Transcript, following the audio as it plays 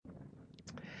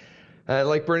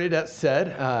Like Bernadette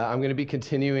said, I'm going to be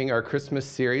continuing our Christmas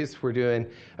series. We're doing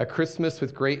a Christmas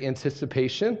with great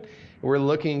anticipation. We're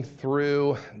looking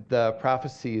through the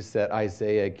prophecies that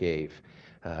Isaiah gave,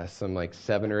 some like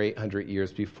 700 or 800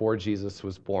 years before Jesus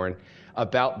was born,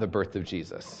 about the birth of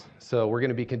Jesus. So we're going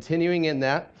to be continuing in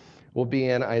that. We'll be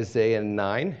in Isaiah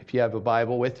 9. If you have a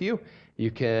Bible with you,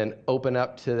 you can open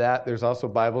up to that. There's also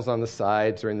Bibles on the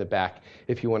sides or in the back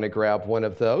if you want to grab one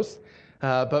of those.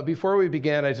 But before we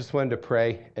begin, I just wanted to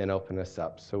pray and open us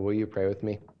up. So will you pray with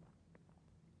me?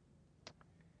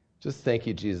 Just thank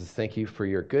you, Jesus. Thank you for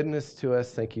your goodness to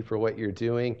us. Thank you for what you're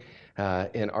doing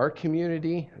in our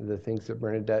community, the things that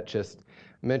Bernadette just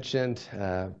mentioned,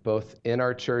 both in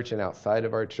our church and outside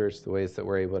of our church, the ways that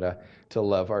we're able to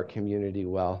love our community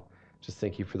well. Just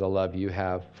thank you for the love you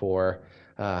have for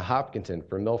Hopkinton,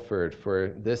 for Milford,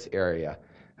 for this area,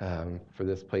 for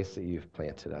this place that you've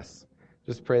planted us.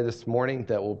 Just pray this morning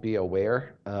that we'll be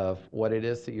aware of what it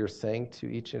is that you're saying to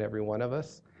each and every one of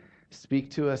us. Speak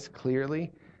to us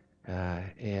clearly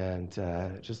and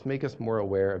just make us more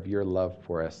aware of your love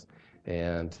for us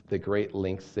and the great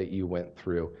lengths that you went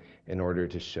through in order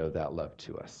to show that love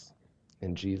to us.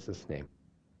 In Jesus' name,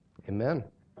 amen.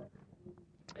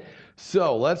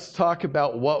 So let's talk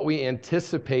about what we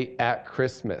anticipate at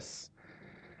Christmas.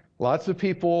 Lots of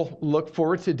people look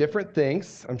forward to different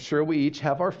things. I'm sure we each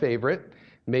have our favorite.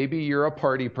 Maybe you're a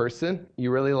party person. You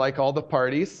really like all the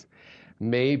parties.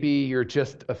 Maybe you're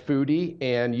just a foodie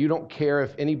and you don't care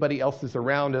if anybody else is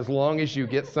around as long as you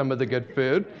get some of the good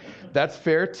food. That's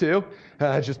fair too.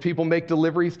 Just people make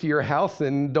deliveries to your house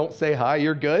and don't say hi,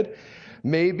 you're good.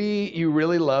 Maybe you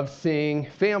really love seeing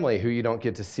family who you don't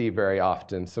get to see very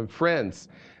often, some friends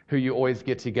who you always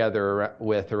get together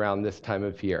with around this time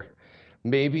of year.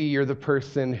 Maybe you're the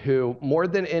person who, more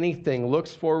than anything,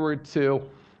 looks forward to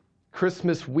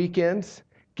Christmas weekends,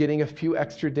 getting a few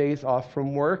extra days off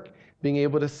from work, being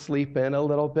able to sleep in a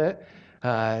little bit,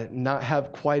 not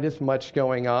have quite as much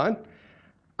going on.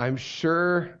 I'm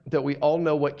sure that we all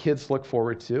know what kids look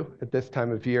forward to at this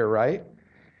time of year, right?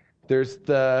 There's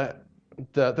the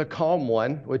calm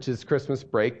one, which is Christmas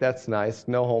break. That's nice.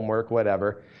 No homework,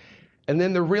 whatever. And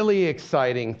then the really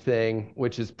exciting thing,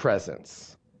 which is presents.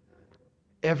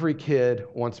 Every kid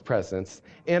wants presents.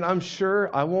 And I'm sure,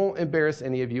 I won't embarrass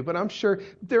any of you, but I'm sure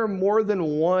there are more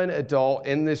than one adult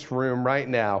in this room right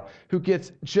now who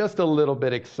gets just a little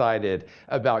bit excited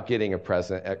about getting a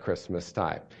present at Christmas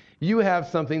time. You have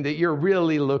something that you're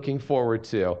really looking forward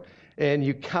to, and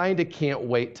you kind of can't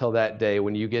wait till that day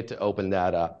when you get to open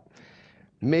that up.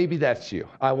 Maybe that's you.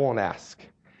 I won't ask.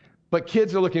 But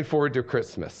kids are looking forward to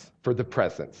Christmas for the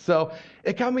presents. So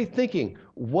it got me thinking,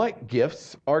 what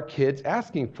gifts are kids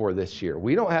asking for this year?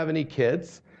 We don't have any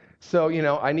kids. So,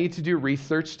 I need to do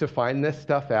research to find this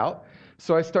stuff out.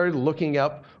 So I started looking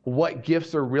up what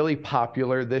gifts are really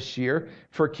popular this year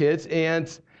for kids.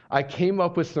 And I came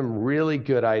up with some really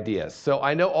good ideas. So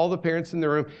I know all the parents in the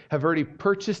room have already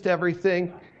purchased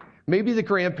everything. Maybe the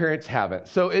grandparents haven't.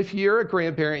 So if you're a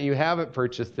grandparent and you haven't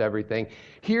purchased everything,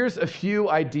 here's a few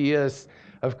ideas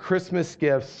of Christmas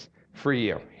gifts for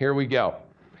you. Here we go.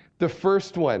 The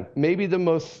first one, maybe the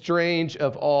most strange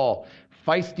of all,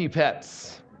 Feisty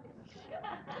Pets.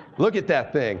 Look at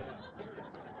that thing.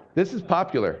 This is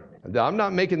popular. I'm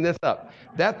not making this up.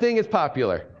 That thing is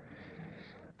popular.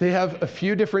 They have a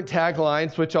few different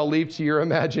taglines, which I'll leave to your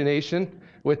imagination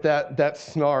with that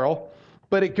snarl.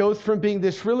 But it goes from being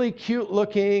this really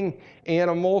cute-looking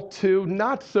animal to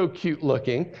not so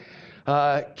cute-looking.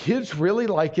 Kids really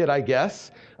like it, I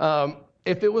guess.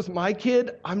 If it was my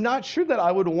kid, I'm not sure that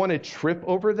I would want to trip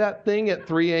over that thing at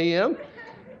 3 a.m.,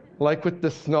 like with the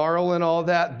snarl and all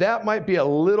that. That might be a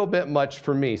little bit much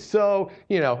for me. So,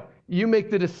 you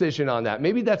make the decision on that.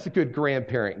 Maybe that's a good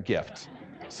grandparent gift,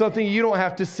 something you don't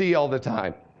have to see all the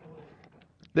time.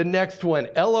 The next one,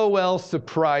 LOL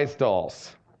surprise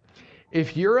dolls.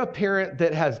 If you're a parent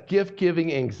that has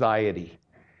gift-giving anxiety,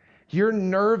 you're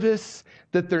nervous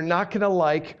that they're not going to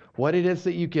like what it is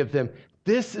that you give them,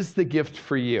 this is the gift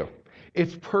for you.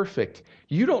 It's perfect.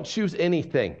 You don't choose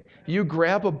anything. You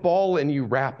grab a ball and you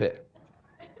wrap it.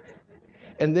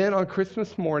 And then on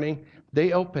Christmas morning,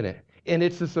 they open it, and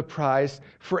it's a surprise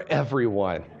for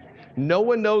everyone. No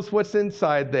one knows what's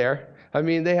inside there. I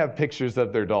mean, they have pictures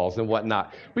of their dolls and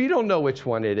whatnot, but you don't know which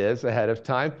one it is ahead of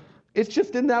time. It's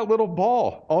just in that little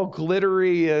ball, all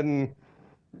glittery and,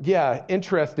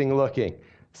 interesting looking.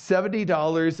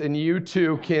 $70 and you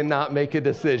too cannot make a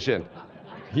decision.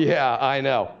 Yeah, I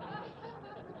know.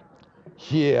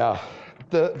 Yeah,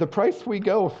 the price we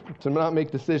go to not make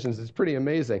decisions is pretty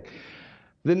amazing.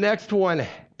 The next one,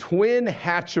 twin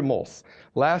Hatchimals.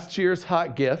 Last year's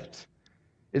hot gift.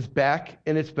 is back,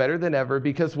 and it's better than ever,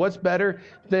 because what's better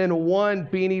than one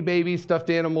Beanie Baby stuffed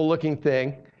animal looking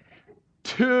thing?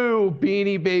 Two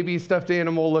Beanie Baby stuffed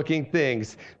animal looking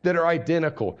things that are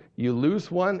identical. You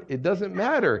lose one, it doesn't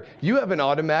matter. You have an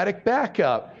automatic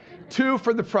backup. Two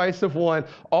for the price of one,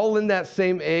 all in that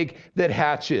same egg that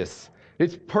hatches.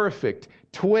 It's perfect.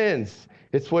 Twins.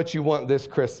 It's what you want this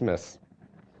Christmas.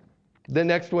 The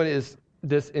next one is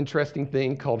this interesting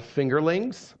thing called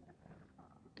fingerlings.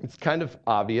 It's kind of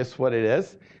obvious what it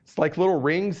is. It's like little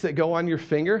rings that go on your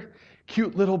finger.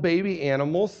 Cute little baby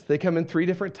animals. They come in 3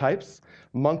 different types: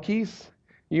 monkeys,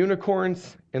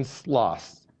 unicorns, and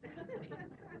sloths.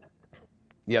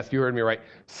 Yes, you heard me right.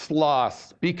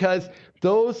 Sloths, because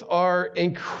those are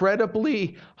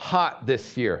incredibly hot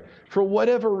this year. For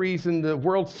whatever reason, the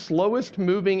world's slowest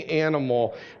moving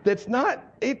animal that's not,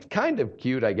 it's kind of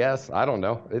cute, I guess. I don't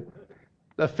know.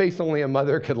 A face only a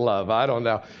mother could love. I don't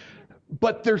know.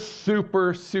 But they're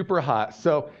super, super hot.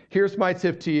 So here's my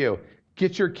tip to you.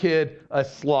 Get your kid a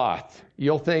sloth.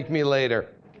 You'll thank me later.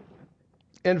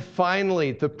 And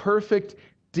finally, the perfect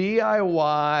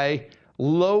DIY,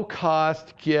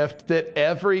 low-cost gift that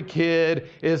every kid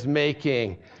is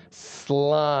making: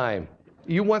 slime.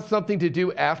 You want something to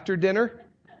do after dinner?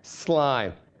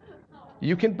 Slime.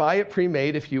 You can buy it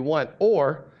pre-made if you want,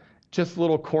 or just a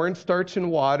little cornstarch and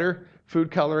water,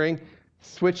 food coloring.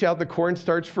 Switch out the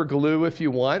cornstarch for glue if you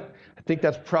want. I think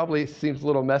that's probably seems a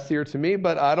little messier to me,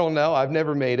 but I don't know. I've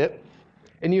never made it.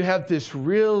 And you have this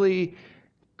really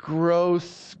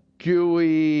gross,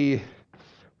 gooey,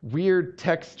 weird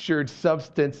textured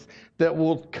substance that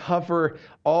will cover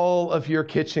all of your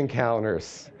kitchen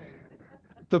counters.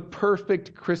 The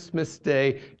perfect Christmas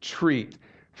Day treat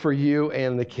for you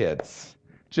and the kids.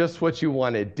 Just what you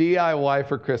wanted. DIY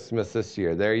for Christmas this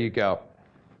year. There you go.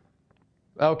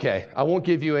 Okay, I won't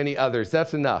give you any others.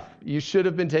 That's enough. You should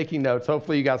have been taking notes.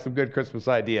 Hopefully you got some good Christmas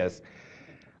ideas.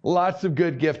 Lots of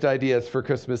good gift ideas for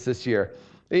Christmas this year.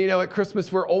 And you know, at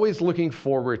Christmas, we're always looking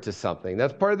forward to something.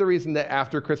 That's part of the reason that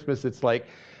after Christmas, it's like,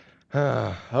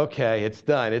 okay, it's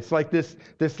done. It's like this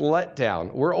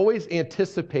letdown. We're always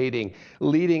anticipating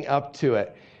leading up to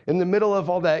it. In the middle of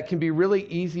all that, it can be really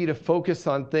easy to focus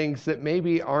on things that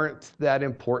maybe aren't that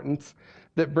important,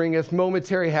 that bring us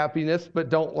momentary happiness but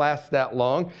don't last that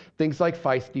long. Things like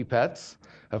feisty pets,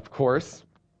 of course.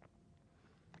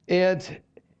 And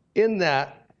in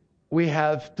that, we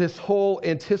have this whole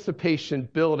anticipation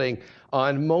building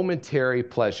on momentary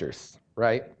pleasures,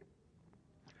 right?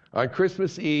 On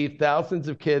Christmas Eve, thousands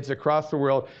of kids across the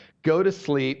world go to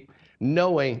sleep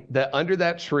knowing that under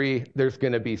that tree, there's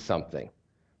going to be something.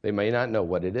 They may not know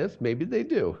what it is. Maybe they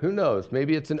do. Who knows?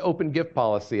 Maybe it's an open gift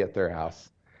policy at their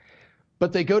house.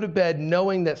 But they go to bed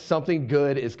knowing that something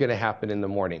good is going to happen in the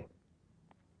morning.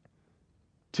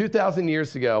 2,000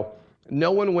 years ago,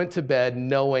 no one went to bed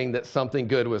knowing that something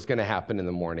good was going to happen in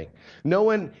the morning. No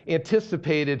one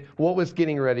anticipated what was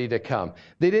getting ready to come.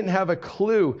 They didn't have a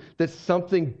clue that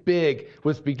something big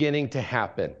was beginning to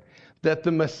happen, that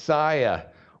the Messiah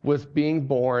was being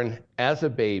born as a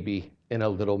baby in a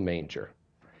little manger.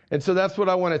 And so that's what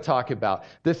I want to talk about,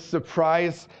 this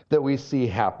surprise that we see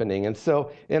happening. And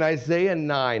so in Isaiah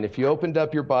 9, if you opened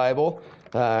up your Bible,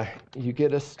 you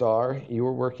get a star. You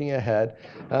were working ahead.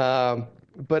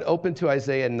 But open to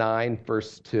Isaiah 9,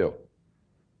 verse 2.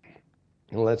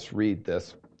 And let's read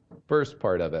this first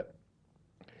part of it.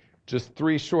 Just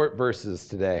 3 short verses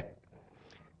today. It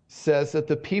says that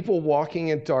the people walking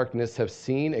in darkness have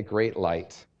seen a great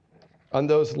light. On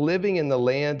those living in the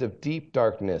land of deep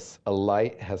darkness, a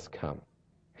light has come.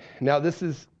 Now, this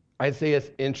is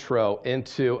Isaiah's intro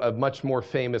into a much more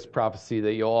famous prophecy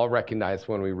that you'll all recognize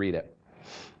when we read it.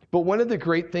 But one of the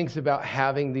great things about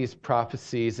having these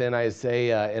prophecies in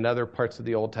Isaiah and other parts of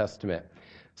the Old Testament,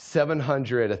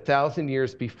 1,000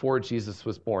 years before Jesus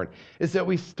was born, is that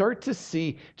we start to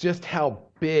see just how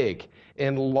big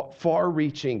and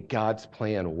far-reaching God's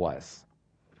plan was.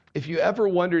 If you ever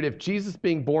wondered if Jesus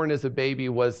being born as a baby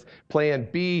was plan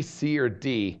B, C, or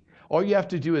D, all you have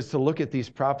to do is to look at these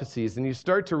prophecies and you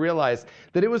start to realize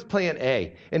that it was plan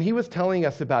A. And he was telling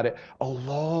us about it a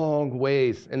long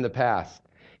ways in the past.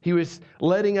 He was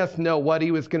letting us know what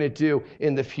he was going to do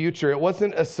in the future. It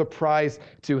wasn't a surprise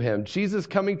to him. Jesus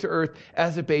coming to earth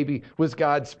as a baby was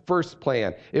God's first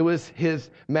plan. It was his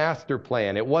master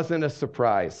plan. It wasn't a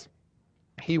surprise.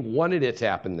 He wanted it to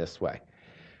happen this way.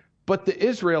 But the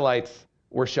Israelites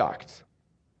were shocked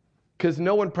because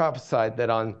no one prophesied that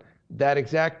on that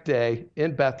exact day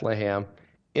in Bethlehem,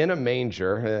 in a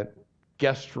manger, a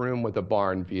guest room with a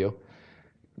barn view,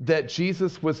 that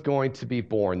Jesus was going to be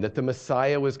born, that the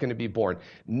Messiah was going to be born.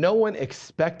 No one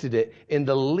expected it in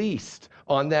the least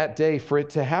on that day for it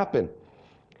to happen.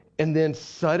 And then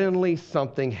suddenly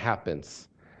something happens.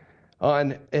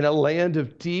 In a land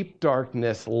of deep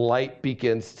darkness, light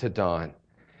begins to dawn.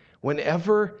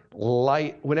 Whenever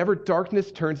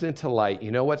darkness turns into light,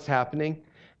 you know what's happening?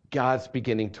 God's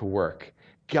beginning to work.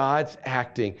 God's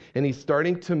acting, and he's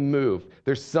starting to move.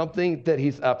 There's something that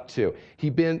he's up to. He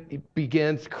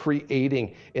begins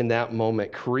creating in that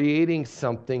moment, creating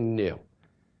something new,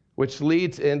 which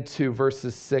leads into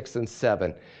verses 6 and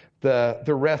 7, the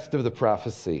rest of the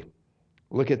prophecy.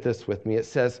 Look at this with me. It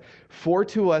says, "For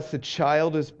to us a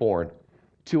child is born,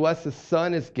 to us a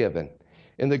son is given,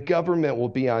 and the government will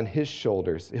be on his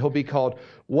shoulders. He'll be called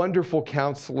Wonderful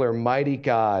Counselor, Mighty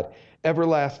God,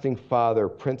 Everlasting Father,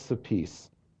 Prince of Peace.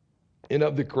 And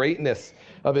of the greatness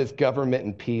of his government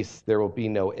and peace, there will be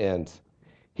no end.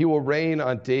 He will reign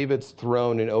on David's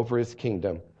throne and over his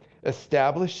kingdom,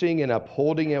 establishing and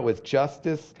upholding it with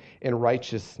justice and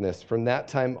righteousness from that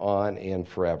time on and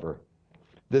forever.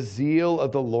 The zeal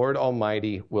of the Lord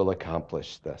Almighty will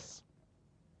accomplish this."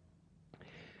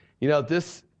 You know,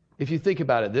 this, if you think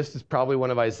about it, this is probably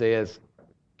one of Isaiah's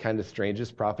kind of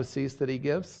strangest prophecies that he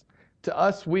gives. To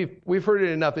us, we've heard it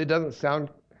enough. It doesn't sound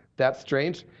that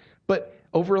strange. But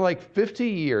over like 50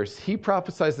 years, he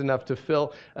prophesies enough to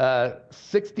fill a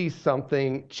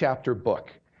 60-something chapter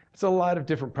book. It's a lot of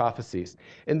different prophecies.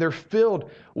 And they're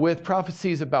filled with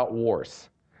prophecies about wars,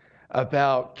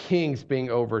 about kings being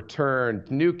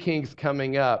overturned, new kings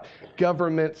coming up,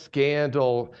 government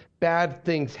scandal, bad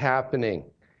things happening.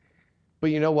 But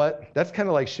you know what? That's kind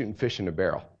of like shooting fish in a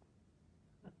barrel.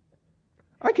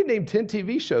 I can name 10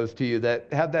 TV shows to you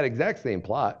that have that exact same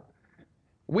plot.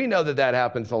 We know that that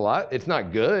happens a lot. It's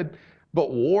not good.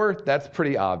 But war, that's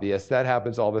pretty obvious. That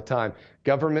happens all the time.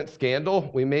 Government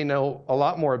scandal, we may know a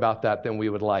lot more about that than we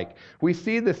would like. We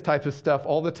see this type of stuff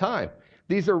all the time.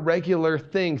 These are regular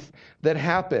things that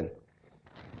happen.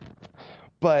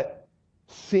 But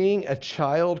seeing a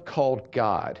child called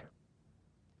God,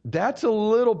 that's a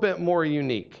little bit more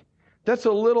unique. That's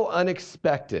a little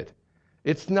unexpected.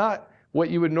 It's not what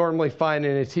you would normally find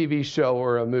in a TV show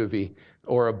or a movie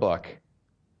or a book.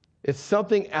 It's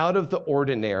something out of the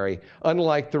ordinary,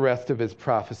 unlike the rest of his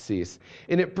prophecies.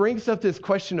 And it brings up this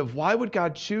question of why would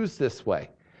God choose this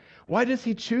way? Why does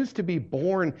he choose to be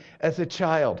born as a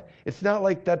child? It's not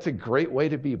like that's a great way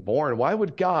to be born. Why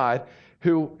would God,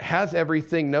 who has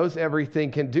everything, knows everything,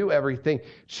 can do everything,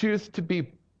 choose to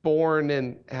be born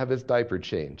and have his diaper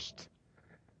changed?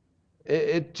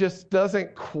 It just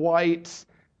doesn't quite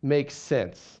make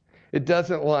sense. It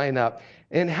doesn't line up.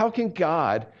 And how can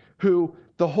God, who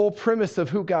the whole premise of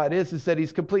who God is that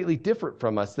he's completely different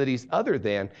from us, that he's other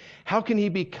than, how can he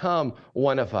become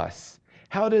one of us?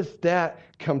 How does that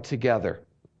come together?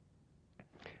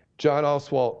 John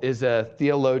Oswalt is a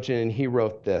theologian, and he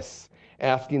wrote this,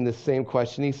 asking the same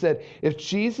question. He said, if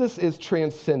Jesus is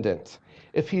transcendent,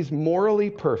 if he's morally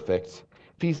perfect,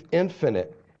 if he's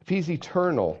infinite, if he's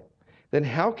eternal, then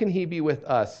how can he be with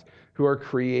us who are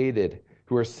created,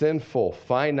 who are sinful,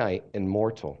 finite, and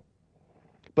mortal?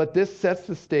 But this sets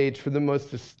the stage for the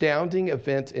most astounding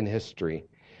event in history,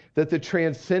 that the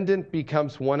transcendent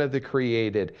becomes one of the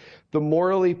created. The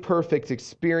morally perfect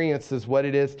experiences what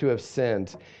it is to have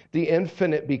sinned. The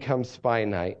infinite becomes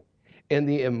finite, and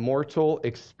the immortal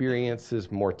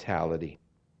experiences mortality.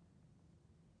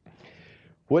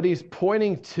 What he's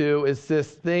pointing to is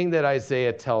this thing that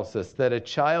Isaiah tells us, that a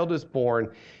child is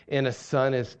born and a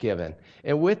son is given.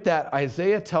 And with that,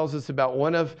 Isaiah tells us about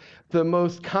one of the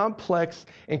most complex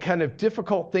and kind of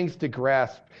difficult things to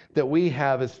grasp that we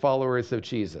have as followers of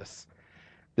Jesus.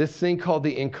 This thing called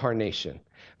the incarnation.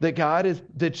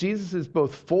 That Jesus is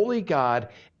both fully God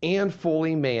and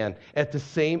fully man at the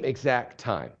same exact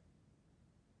time.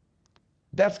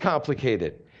 That's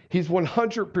complicated. He's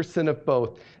 100% of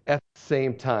both at the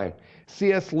same time.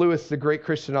 C.S. Lewis, the great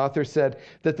Christian author, said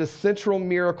that the central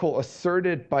miracle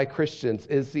asserted by Christians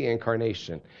is the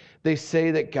incarnation. They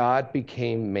say that God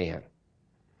became man.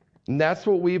 And that's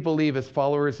what we believe as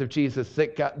followers of Jesus,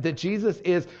 that Jesus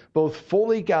is both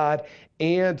fully God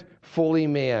and fully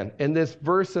man. And this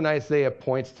verse in Isaiah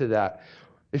points to that.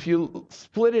 If you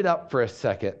split it up for a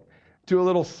second, do a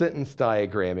little sentence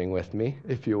diagramming with me,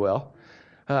 if you will.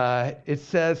 It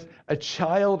says, a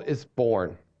child is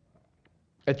born.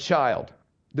 A child.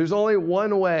 There's only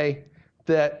one way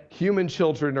that human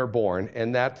children are born,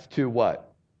 and that's to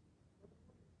what?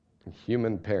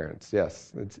 Human parents,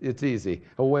 yes. It's easy.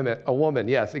 A woman,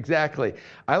 yes, exactly.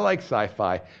 I like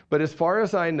sci-fi, but as far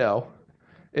as I know,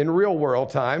 in real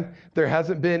world time, there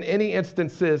hasn't been any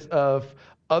instances of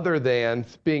other than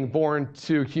being born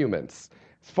to humans.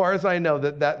 As far as I know,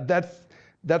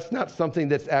 that's not something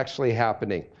that's actually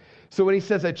happening. So when he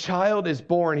says a child is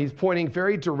born, he's pointing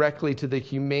very directly to the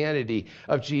humanity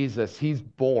of Jesus. He's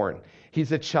born.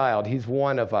 He's a child. He's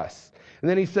one of us. And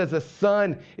then he says a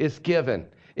son is given.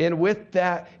 And with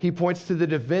that, he points to the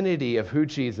divinity of who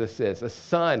Jesus is. A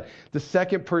son, the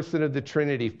second person of the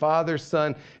Trinity, Father,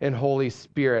 Son, and Holy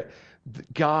Spirit.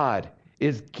 God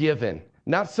is given.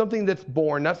 Not something that's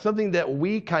born, not something that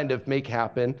we kind of make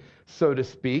happen, so to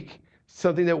speak,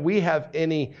 something that we have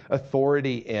any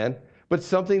authority in, but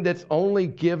something that's only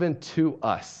given to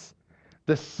us.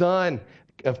 The Son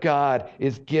of God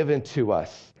is given to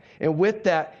us. And with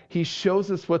that, he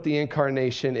shows us what the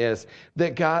incarnation is,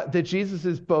 that Jesus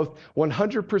is both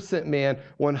 100% man,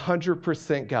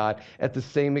 100% God at the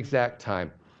same exact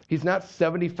time. He's not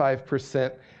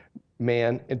 75%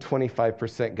 man and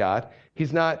 25% God.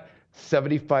 He's not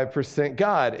 75%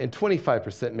 God and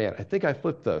 25% man. I think I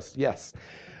flipped those. Yes.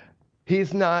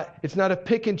 It's not a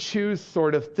pick and choose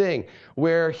sort of thing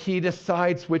where he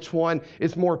decides which one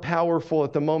is more powerful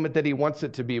at the moment that he wants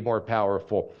it to be more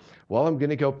powerful. Well, I'm going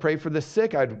to go pray for the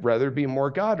sick. I'd rather be more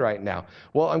God right now.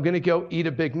 Well, I'm going to go eat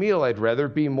a big meal. I'd rather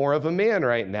be more of a man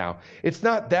right now. It's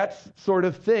not that sort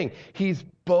of thing. He's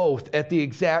both at the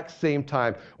exact same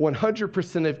time,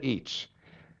 100% of each.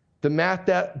 The math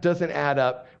that doesn't add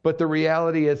up, but the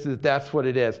reality is that that's what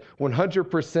it is.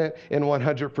 100% and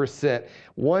 100%.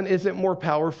 One isn't more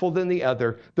powerful than the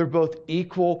other. They're both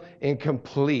equal and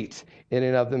complete in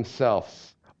and of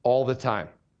themselves all the time.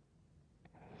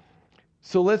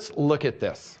 So let's look at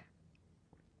this.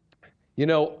 You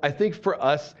know, I think for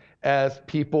us as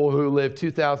people who live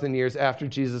 2,000 years after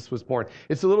Jesus was born,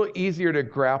 it's a little easier to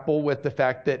grapple with the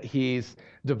fact that he's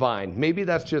divine. Maybe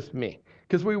that's just me,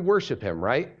 because we worship him,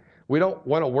 right? We don't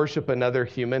want to worship another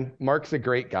human. Mark's a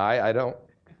great guy. I don't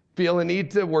feel a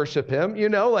need to worship him. You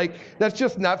know, like that's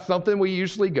just not something we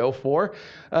usually go for.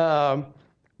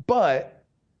 But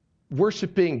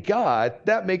worshiping God,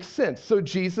 that makes sense. So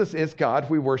Jesus is God.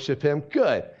 We worship him.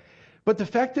 Good. But the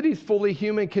fact that he's fully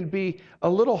human can be a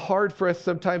little hard for us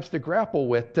sometimes to grapple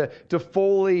with, to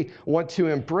fully want to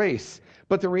embrace.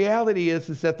 But the reality is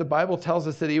that the Bible tells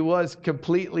us that he was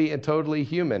completely and totally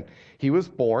human. He was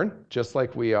born just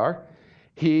like we are.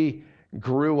 He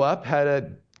grew up, had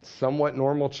a somewhat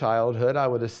normal childhood, I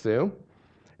would assume.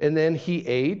 And then he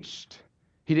aged.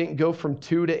 He didn't go from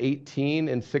 2 to 18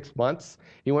 in 6 months.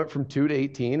 He went from 2 to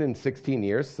 18 in 16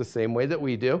 years, the same way that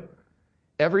we do.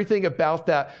 Everything about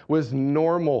that was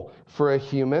normal for a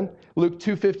human. Luke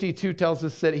 2:52 tells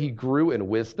us that he grew in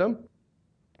wisdom.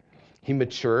 He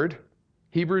matured.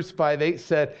 Hebrews 5:8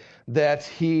 said that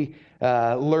he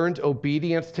learned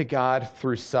obedience to God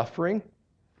through suffering.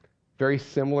 Very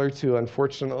similar to,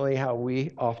 unfortunately, how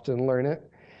we often learn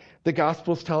it. The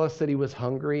Gospels tell us that he was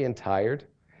hungry and tired.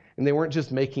 And they weren't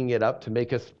just making it up to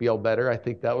make us feel better. I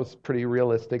think that was pretty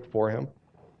realistic for him.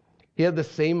 He had the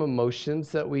same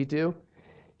emotions that we do.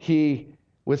 He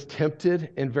was tempted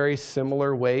in very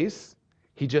similar ways.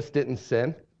 He just didn't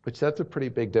sin, which that's a pretty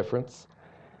big difference.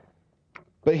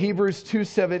 But Hebrews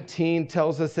 2:17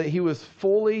 tells us that he was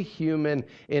fully human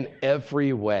in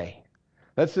every way.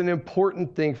 That's an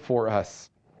important thing for us.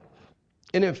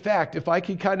 And in fact, if I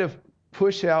could kind of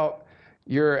push out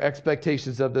your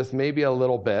expectations of this maybe a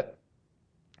little bit,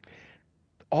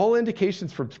 all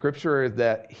indications from Scripture are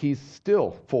that he's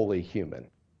still fully human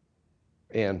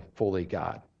and fully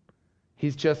God.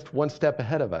 He's just one step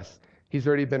ahead of us. He's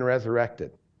already been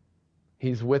resurrected.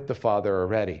 He's with the Father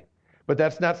already. But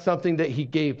that's not something that he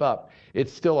gave up.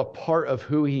 It's still a part of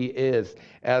who he is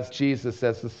as Jesus,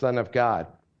 as the Son of God.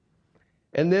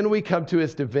 And then we come to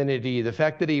his divinity, the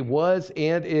fact that he was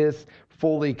and is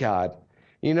fully God.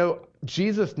 You know,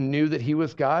 Jesus knew that he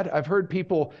was God. I've heard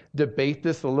people debate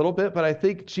this a little bit, but I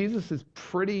think Jesus is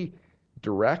pretty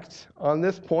direct on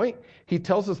this point. He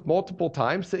tells us multiple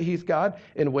times that he's God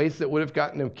in ways that would have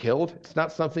gotten him killed. It's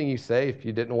not something you say if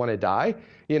you didn't want to die.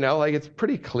 You know, like it's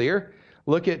pretty clear.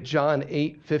 Look at John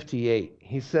 8:58.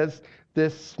 He says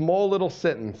this small little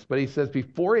sentence, but he says,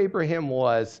 before Abraham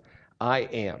was, I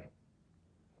am.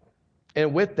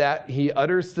 And with that, he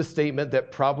utters the statement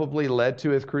that probably led to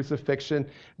his crucifixion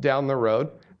down the road,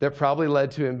 that probably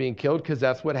led to him being killed, because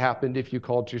that's what happened if you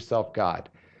called yourself God.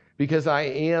 Because I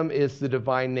am is the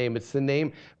divine name. It's the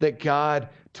name that God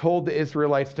told the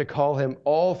Israelites to call him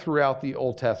all throughout the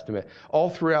Old Testament, all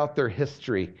throughout their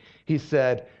history. He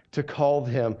said to call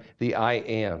him the I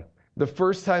am. The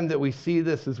first time that we see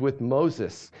this is with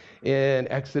Moses in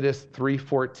Exodus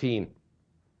 3:14.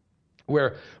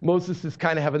 Where Moses is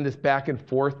kind of having this back and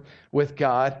forth with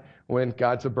God when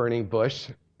God's a burning bush.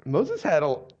 Moses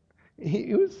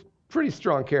he was pretty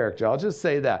strong character. I'll just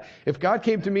say that. If God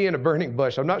came to me in a burning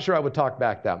bush, I'm not sure I would talk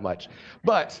back that much.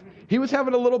 But he was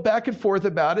having a little back and forth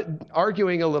about it,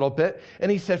 arguing a little bit. And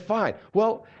he said, fine,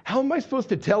 well, how am I supposed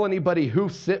to tell anybody who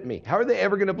sent me? How are they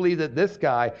ever going to believe that this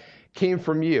guy came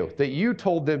from you, that you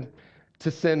told them to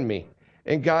send me?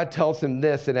 And God tells him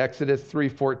this in Exodus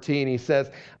 3:14. He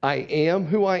says, I am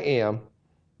who I am.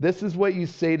 This is what you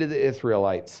say to the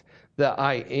Israelites, that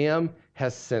I am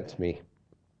has sent me.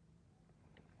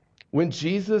 When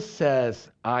Jesus says,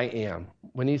 I am,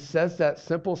 when he says that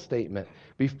simple statement,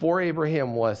 before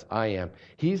Abraham was, I am,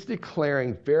 he's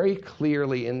declaring very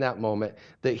clearly in that moment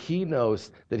that he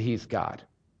knows that he's God.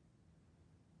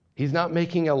 He's not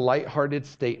making a lighthearted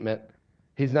statement.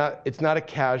 It's not a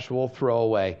casual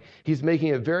throwaway. He's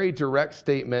making a very direct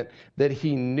statement that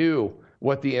he knew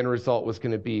what the end result was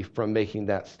going to be from making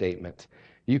that statement.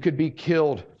 You could be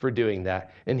killed for doing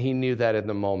that, and he knew that in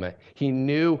the moment. He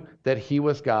knew that he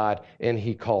was God, and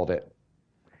he called it.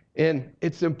 And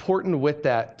it's important with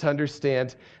that to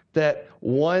understand that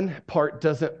one part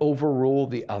doesn't overrule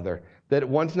the other, that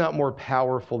one's not more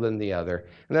powerful than the other.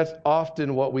 And that's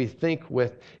often what we think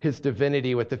with his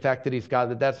divinity, with the fact that he's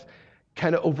God, that's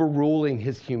kind of overruling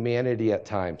his humanity at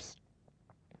times.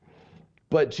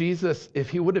 But Jesus, if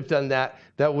he would have done that,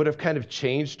 that would have kind of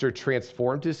changed or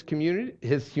transformed his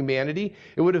humanity.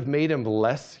 It would have made him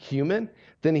less human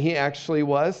than he actually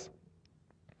was.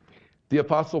 The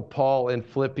Apostle Paul in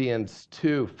Philippians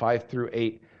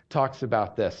 2:5-8 talks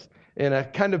about this in a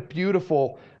kind of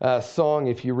beautiful song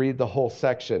if you read the whole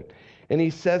section. And he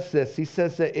says this, he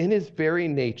says that in his very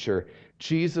nature,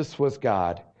 Jesus was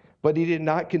God, but he did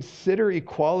not consider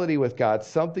equality with God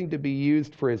something to be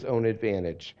used for his own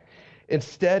advantage.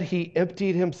 Instead, he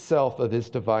emptied himself of his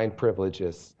divine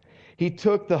privileges. He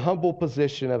took the humble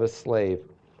position of a slave,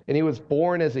 and he was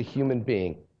born as a human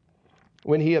being.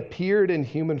 When he appeared in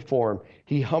human form,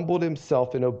 he humbled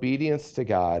himself in obedience to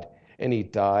God, and he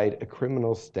died a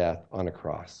criminal's death on a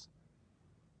cross.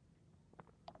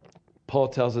 Paul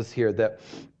tells us here that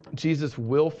Jesus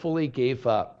willfully gave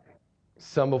up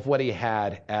some of what he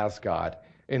had as God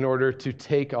in order to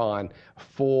take on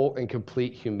full and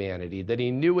complete humanity, that he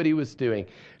knew what he was doing,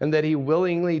 and that he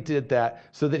willingly did that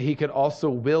so that he could also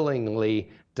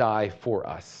willingly die for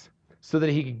us, so that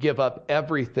he could give up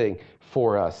everything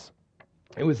for us.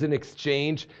 It was an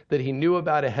exchange that he knew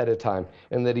about ahead of time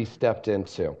and that he stepped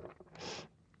into.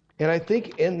 And I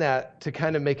think in that, to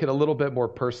kind of make it a little bit more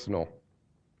personal,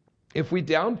 if we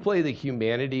downplay the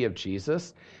humanity of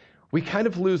Jesus, we kind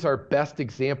of lose our best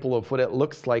example of what it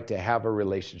looks like to have a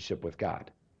relationship with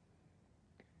God.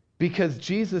 Because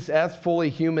Jesus, as fully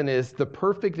human, is the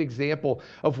perfect example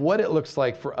of what it looks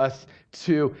like for us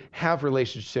to have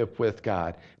relationship with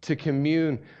God, to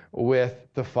commune with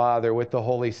the Father, with the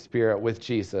Holy Spirit, with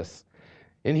Jesus.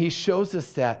 And he shows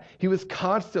us that he was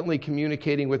constantly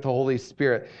communicating with the Holy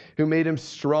Spirit, who made him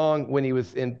strong when he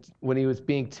was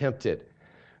being tempted,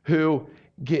 who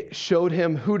showed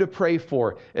him who to pray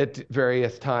for at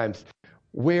various times,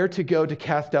 where to go to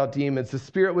cast out demons. The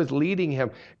Spirit was leading him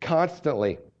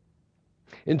constantly.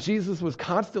 And Jesus was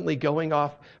constantly going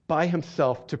off by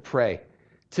himself to pray,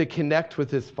 to connect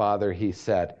with his Father, he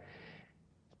said,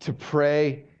 to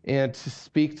pray and to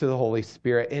speak to the Holy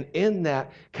Spirit. And in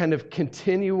that kind of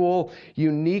continual,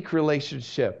 unique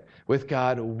relationship with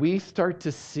God, we start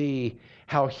to see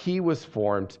how he was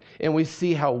formed, and we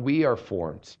see how we are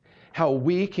formed, how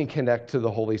we can connect to the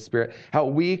Holy Spirit, how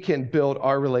we can build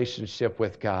our relationship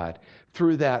with God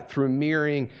through that, through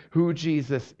mirroring who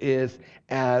Jesus is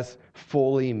as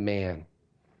fully man.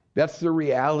 That's the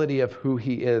reality of who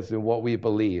he is and what we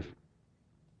believe.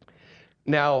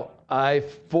 Now, I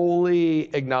fully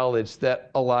acknowledge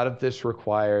that a lot of this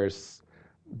requires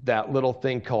that little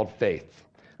thing called faith,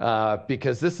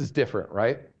 because this is different,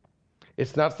 right?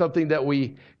 It's not something that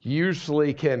we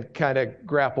usually can kind of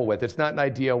grapple with. It's not an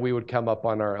idea we would come up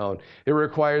on our own. It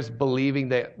requires believing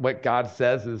that what God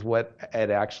says is what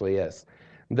it actually is,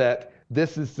 that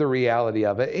this is the reality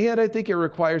of it. And I think it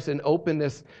requires an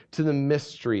openness to the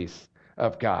mysteries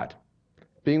of God,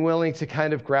 being willing to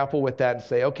kind of grapple with that and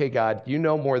say, okay, God, you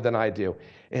know more than I do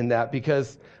in that,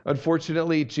 because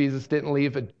unfortunately, Jesus didn't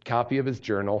leave a copy of his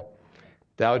journal.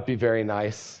 That would be very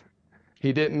nice.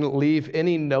 He didn't leave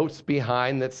any notes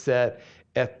behind that said,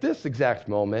 at this exact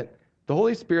moment, the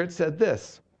Holy Spirit said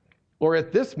this, or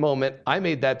at this moment, I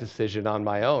made that decision on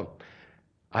my own.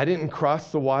 I didn't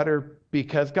cross the water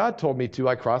because God told me to.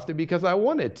 I crossed it because I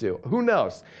wanted to. Who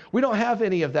knows? We don't have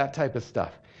any of that type of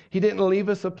stuff. He didn't leave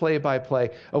us a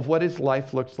play-by-play of what his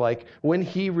life looks like when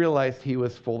he realized he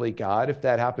was fully God. If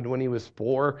that happened when he was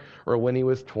 4 or when he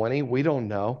was 20, we don't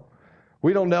know.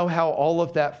 We don't know how all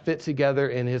of that fit together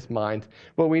in his mind,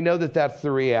 but we know that that's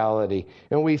the reality.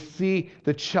 And we see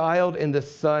the child and the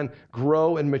son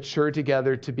grow and mature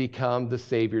together to become the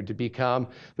Savior, to become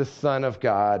the Son of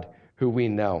God who we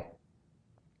know.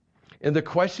 And the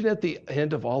question at the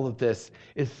end of all of this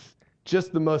is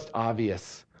just the most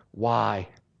obvious. Why?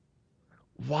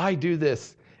 Why do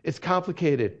this? It's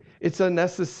complicated. It's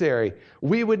unnecessary.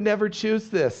 We would never choose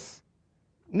this.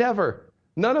 Never.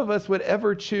 None of us would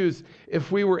ever choose,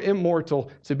 if we were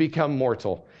immortal, to become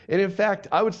mortal. And in fact,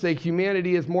 I would say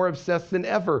humanity is more obsessed than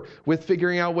ever with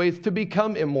figuring out ways to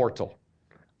become immortal.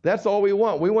 That's all we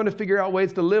want. We want to figure out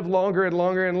ways to live longer and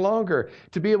longer and longer,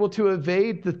 to be able to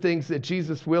evade the things that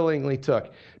Jesus willingly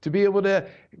took, to be able to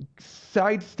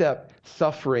sidestep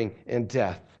suffering and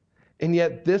death. And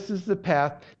yet this is the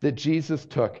path that Jesus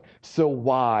took. So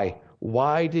why?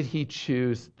 Why did he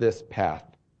choose this path?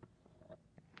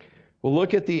 Well,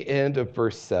 look at the end of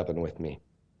verse 7 with me.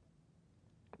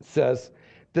 It says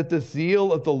that the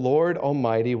zeal of the Lord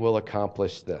Almighty will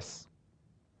accomplish this.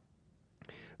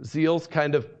 Zeal's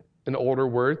kind of an older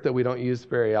word that we don't use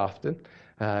very often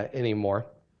anymore,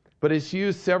 but it's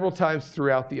used several times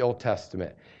throughout the Old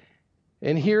Testament.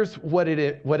 And here's what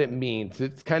it means.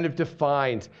 It's kind of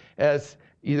defined as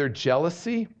either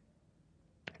jealousy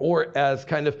or as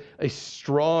kind of a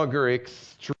strong or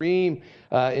extreme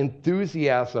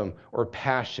enthusiasm or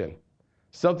passion,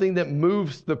 something that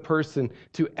moves the person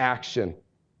to action.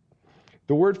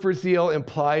 The word for zeal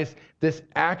implies this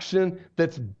action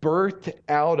that's birthed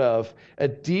out of a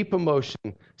deep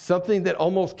emotion, something that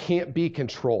almost can't be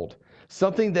controlled,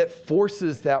 something that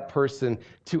forces that person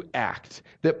to act,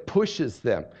 that pushes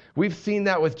them. We've seen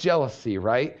that with jealousy,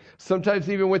 right? Sometimes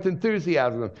even with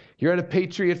enthusiasm. You're at a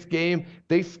Patriots game,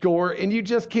 they score, and you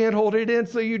just can't hold it in,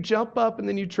 so you jump up and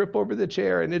then you trip over the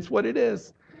chair, and it's what it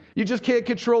is. You just can't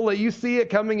control it. You see it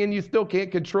coming and you still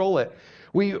can't control it.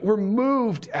 We're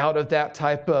moved out of that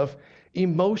type of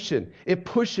emotion. It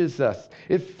pushes us.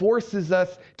 It forces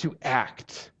us to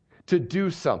act, to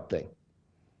do something.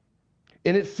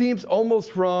 And it seems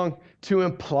almost wrong to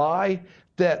imply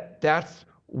that that's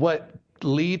what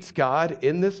leads God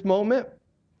in this moment,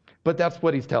 but that's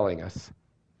what he's telling us.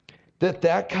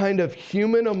 That kind of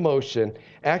human emotion,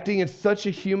 acting in such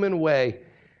a human way,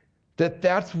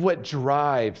 that's what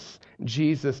drives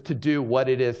Jesus to do what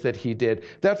it is that he did.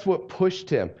 That's what pushed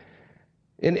him.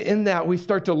 And in that, we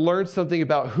start to learn something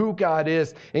about who God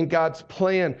is and God's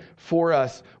plan for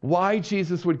us. Why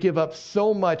Jesus would give up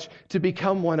so much to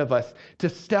become one of us, to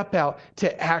step out,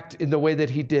 to act in the way that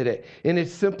he did it. And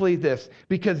it's simply this,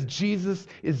 because Jesus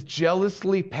is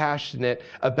jealously passionate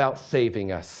about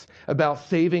saving us, about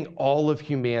saving all of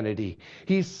humanity.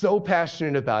 He's so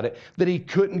passionate about it that he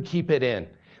couldn't keep it in,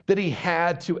 that he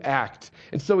had to act.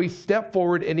 And so he stepped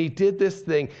forward and he did this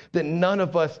thing that none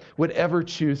of us would ever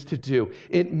choose to do.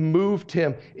 It moved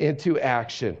him into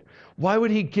action. Why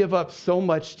would he give up so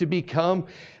much to become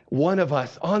one of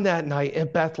us on that night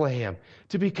in Bethlehem,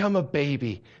 to become a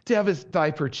baby, to have his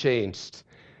diaper changed,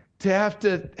 to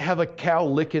have a cow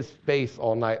lick his face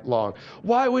all night long?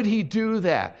 Why would he do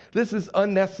that? This is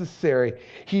unnecessary.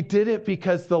 He did it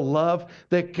because the love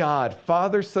that God,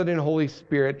 Father, Son, and Holy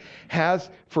Spirit has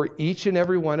for each and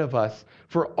every one of us,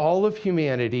 for all of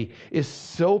humanity, is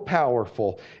so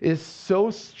powerful, is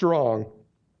so strong,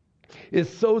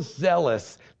 is so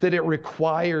zealous that it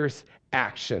requires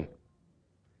action.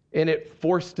 And it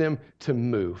forced him to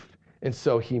move. And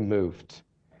so he moved.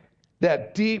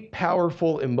 That deep,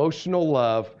 powerful, emotional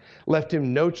love left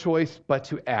him no choice but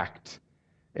to act.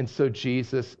 And so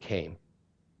Jesus came.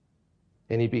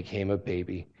 And he became a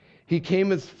baby. He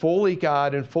came as fully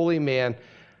God and fully man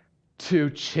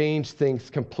to change things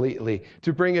completely,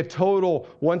 to bring a total,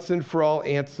 once and for all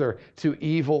answer to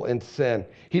evil and sin.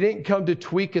 He didn't come to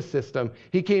tweak a system.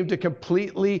 He came to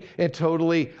completely and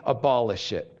totally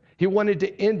abolish it. He wanted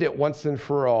to end it once and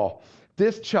for all.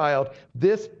 This child,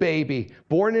 this baby,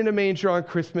 born in a manger on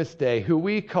Christmas Day, who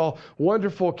we call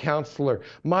Wonderful Counselor,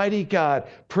 Mighty God,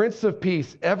 Prince of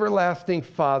Peace, Everlasting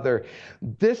Father,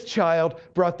 this child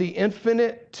brought the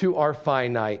infinite to our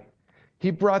finite. He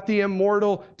brought the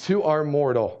immortal to our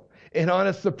mortal. And on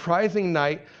a surprising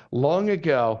night long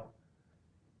ago,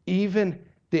 even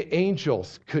the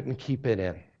angels couldn't keep it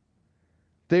in.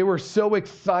 They were so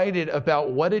excited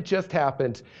about what had just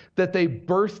happened that they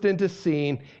burst into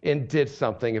scene and did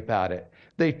something about it.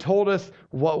 They told us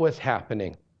what was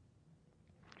happening.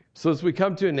 So as we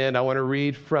come to an end, I want to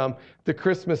read from the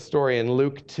Christmas story in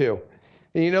Luke 2.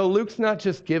 And Luke's not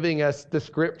just giving us the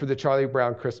script for the Charlie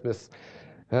Brown Christmas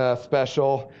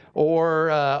special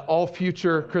or all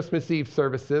future Christmas Eve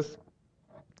services.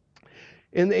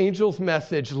 In the angel's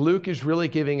message, Luke is really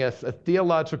giving us a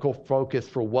theological focus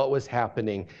for what was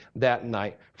happening that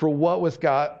night, for what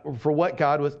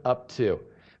God was up to,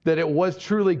 that it was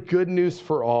truly good news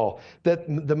for all, that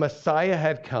the Messiah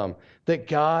had come, that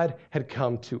God had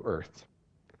come to earth.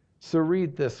 So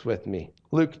read this with me.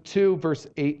 Luke 2, verse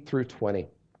 8 through 20.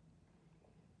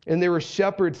 And there were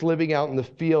shepherds living out in the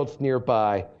fields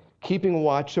nearby, keeping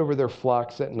watch over their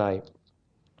flocks at night.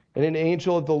 And an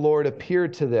angel of the Lord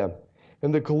appeared to them,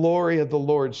 and the glory of the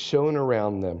Lord shone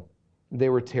around them. They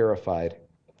were terrified.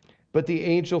 But the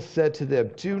angel said to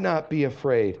them, "Do not be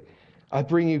afraid. I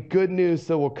bring you good news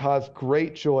that will cause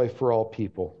great joy for all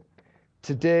people.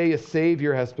 Today a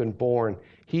Savior has been born.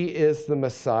 He is the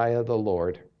Messiah, the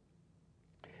Lord."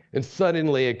 And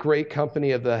suddenly a great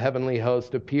company of the heavenly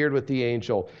host appeared with the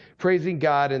angel, praising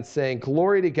God and saying,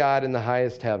 "Glory to God in the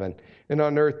highest heaven, and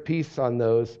on earth peace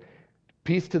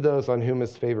to those on whom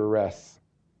his favor rests."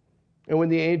 And when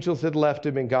the angels had left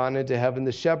him and gone into heaven,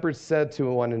 the shepherds said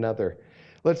to one another,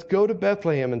 "Let's go to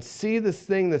Bethlehem and see this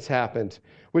thing that's happened,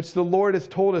 which the Lord has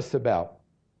told us about."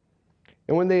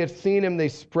 And when they had seen him, they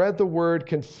spread the word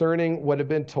concerning what had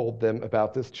been told them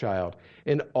about this child.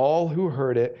 And all who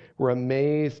heard it were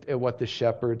amazed at what the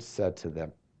shepherds said to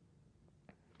them.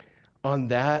 On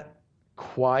that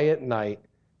quiet night,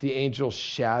 the angel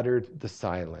shattered the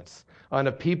silence. On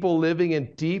a people living in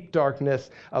deep darkness,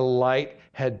 a light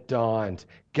had dawned.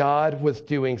 God was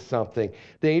doing something.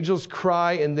 The angels'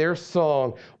 cry and their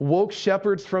song woke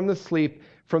shepherds from their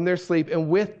sleep, and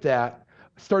with that,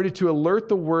 started to alert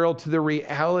the world to the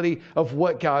reality of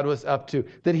what God was up to,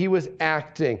 that he was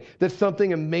acting, that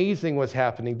something amazing was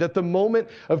happening, that the moment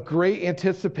of great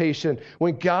anticipation,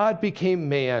 when God became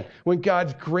man, when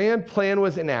God's grand plan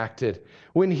was enacted,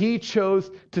 when he chose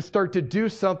to start to do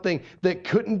something that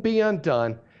couldn't be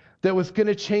undone, that was going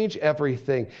to change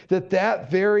everything, that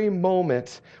very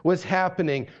moment was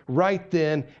happening right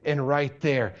then and right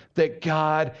there, that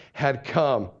God had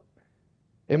come.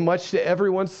 And much to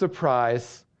everyone's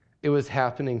surprise, it was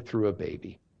happening through a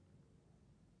baby.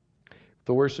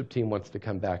 The worship team wants to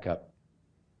come back up.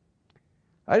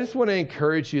 I just want to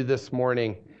encourage you this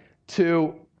morning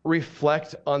to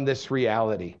reflect on this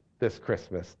reality this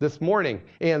Christmas, this morning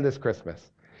and this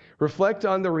Christmas. Reflect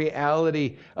on the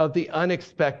reality of the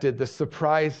unexpected, the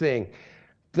surprising,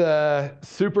 the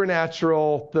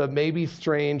supernatural, the maybe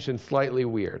strange and slightly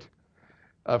weird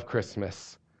of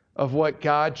Christmas, of what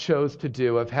God chose to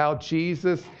do, of how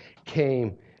Jesus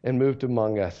came and moved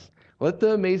among us. Let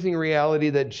the amazing reality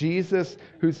that Jesus,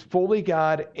 who's fully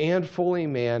God and fully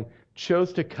man,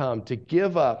 chose to come, to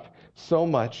give up so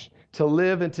much, to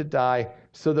live and to die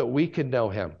so that we could know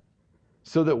him,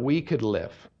 so that we could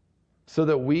live, so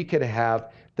that we could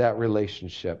have that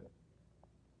relationship.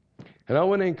 And I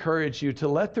want to encourage you to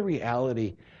let the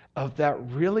reality of that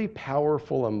really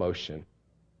powerful emotion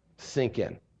sink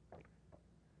in.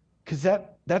 Because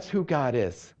that's who God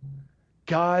is.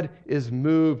 God is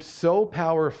moved so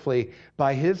powerfully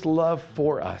by his love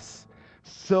for us,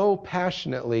 so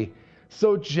passionately,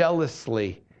 so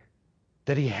jealously,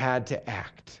 that he had to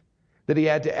act. That he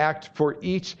had to act for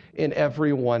each and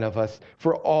every one of us,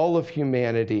 for all of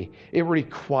humanity. It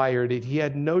required it. He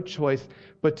had no choice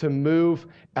but to move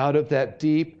out of that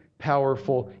deep,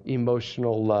 powerful,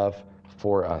 emotional love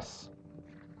for us.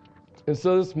 And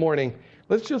so this morning,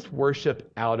 let's just worship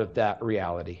out of that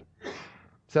reality.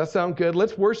 Does that sound good?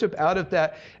 Let's worship out of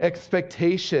that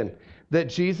expectation that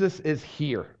Jesus is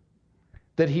here,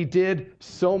 that he did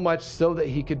so much so that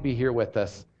he could be here with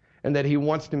us, and that he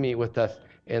wants to meet with us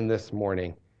in this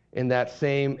morning in that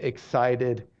same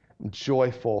excited,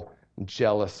 joyful,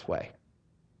 jealous way.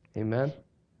 Amen?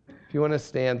 If you want to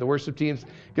stand, the worship team's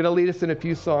going to lead us in a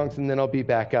few songs, and then I'll be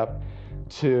back up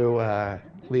to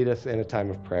lead us in a time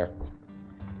of prayer.